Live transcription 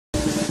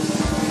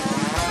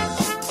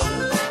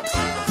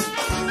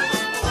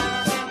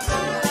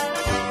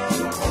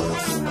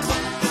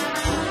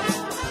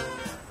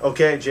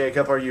Okay,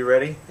 Jacob, are you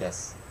ready?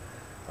 Yes.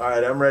 All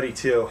right, I'm ready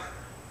too.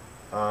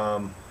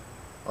 On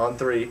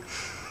three.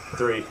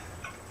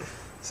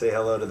 Say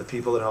hello to the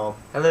people at home.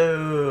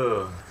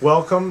 Hello.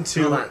 Welcome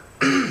to. Hold on.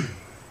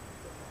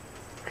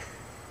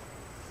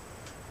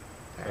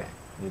 Alright.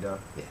 You done?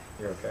 Yeah.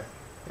 You're okay.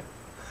 Yeah.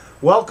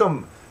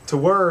 Welcome to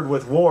Word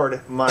with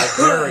Ward, my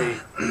very.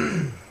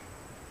 You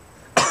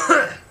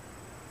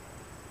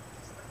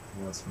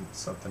want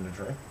something to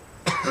drink?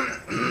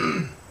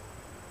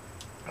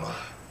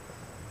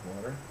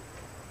 Water.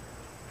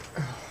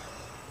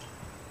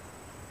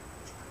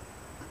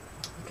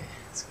 Okay,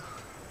 let's go.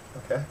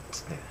 Okay.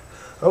 Yeah.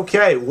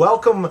 Okay,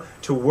 welcome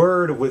to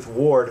Word with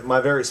Ward. My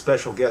very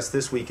special guest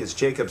this week is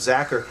Jacob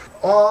Zachar.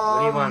 What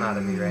do you want out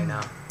of me right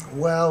now?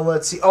 Well,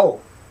 let's see.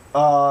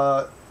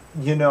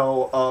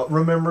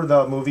 Remember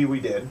the movie we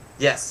did?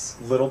 Yes.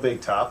 Little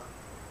Big Top.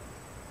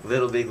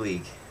 Little Big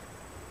League.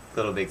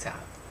 Little Big Top.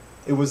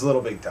 It was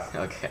Little Big Top.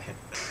 Okay.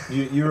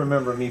 You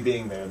remember me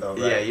being there, though,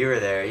 right? Yeah, you were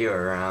there. You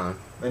were around.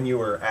 And you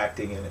were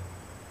acting in it.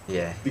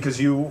 Yeah.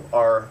 Because you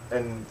are,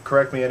 and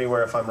correct me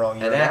anywhere if I'm wrong,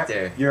 you're an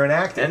actor. You're an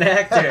actor. An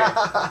actor.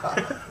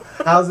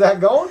 How's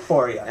that going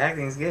for you?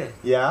 Acting's good.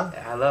 Yeah?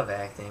 I love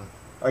acting.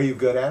 Are you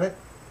good at it?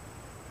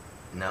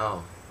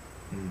 No.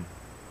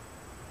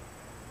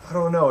 I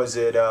don't know. Is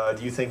it,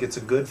 do you think it's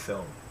a good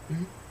film?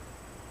 Mm-hmm.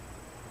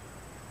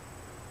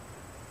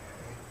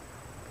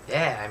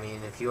 Yeah, I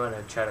mean, if you want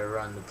to try to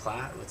run the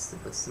plot, what's the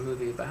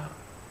movie about?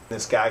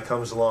 This guy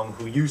comes along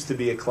who used to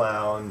be a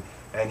clown,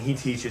 and he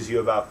teaches you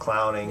about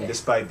clowning,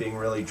 despite being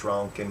really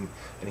drunk. And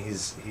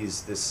he's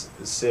this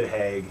Sid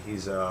Haig.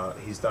 He's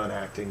done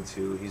acting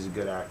too. He's a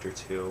good actor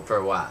too. For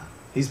a while.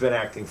 He's been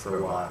acting for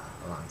a while.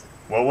 A long time.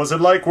 What was it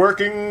like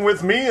working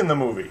with me in the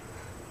movie?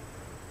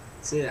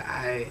 See,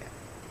 I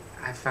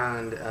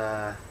found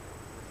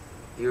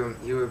you.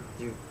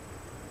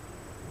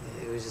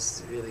 It was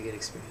just a really good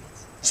experience.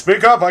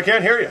 Speak up! I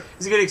can't hear you. It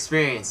was a good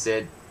experience,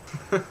 Sid.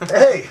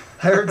 Hey,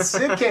 I heard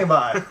Sid came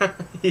by.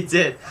 He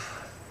did.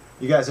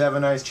 You guys have a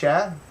nice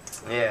chat?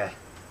 Yeah.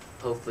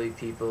 Hopefully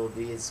people will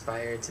be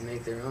inspired to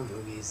make their own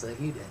movies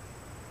like you did.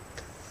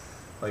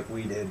 Like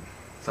we did.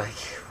 Like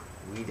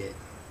we did.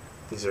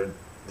 These are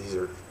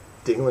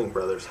Dingling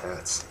Brothers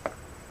hats.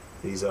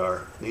 These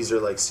are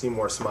like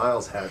Seymour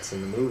Smiles hats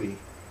in the movie.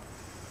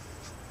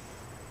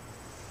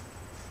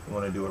 You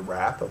want to do a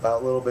rap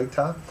about Little Big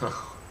Top?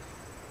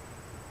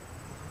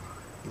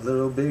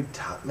 Little Big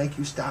Top, make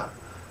you stop.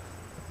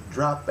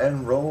 Drop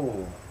and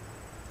roll.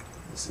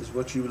 This is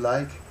what you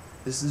like.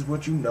 This is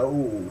what you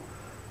know.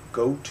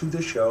 Go to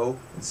the show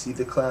and see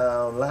the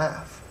clown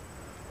laugh.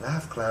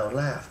 Laugh, clown,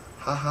 laugh.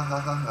 Ha ha ha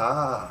ha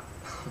ha.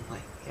 Oh my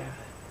god.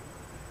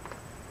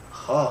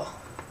 Oh.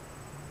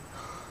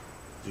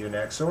 Is your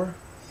neck sore?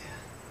 Yeah.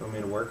 You want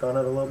me to work on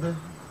it a little bit?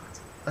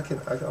 I can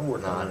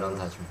work on it. No, don't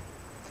touch me.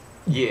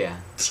 Yeah.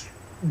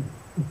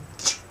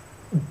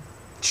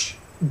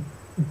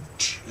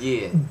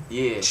 Yeah.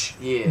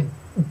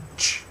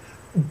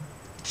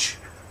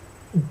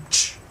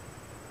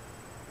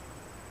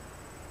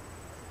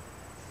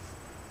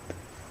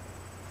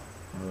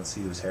 Let's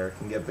see whose hair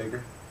can get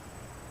bigger.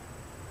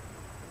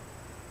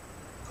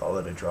 Call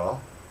it a draw.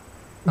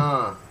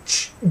 Oh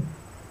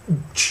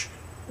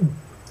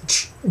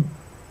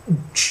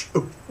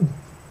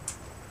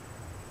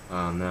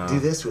no. Do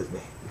this with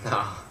me.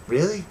 No.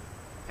 Really?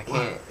 I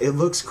can't. Wow, it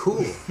looks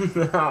cool.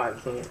 No, I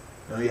can't.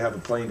 I know you have a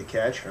plane to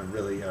catch. I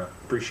really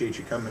appreciate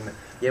you coming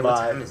Yeah, by.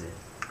 what time is it?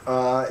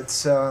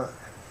 It's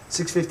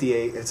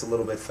 6:58. It's a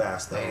little bit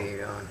fast though. There you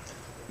go.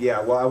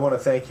 Yeah, well, I want to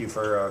thank you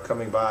for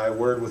coming by.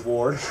 Word with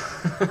Ward.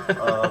 The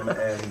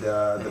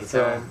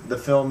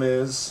film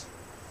is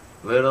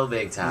Little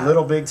Big Top.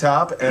 Little Big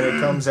Top, and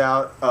it comes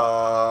out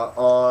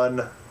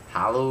on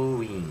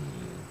Halloween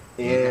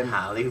in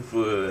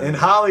Hollywood. In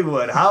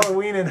Hollywood,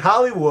 Halloween in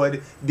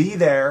Hollywood. Be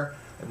there,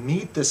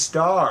 meet the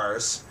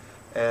stars,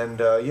 and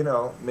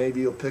maybe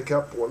you'll pick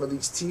up one of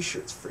these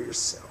T-shirts for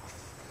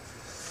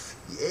yourself.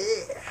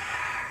 Yeah.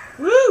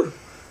 Woo!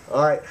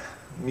 All right,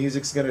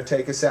 music's gonna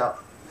take us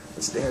out.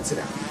 Let's dance it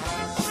out.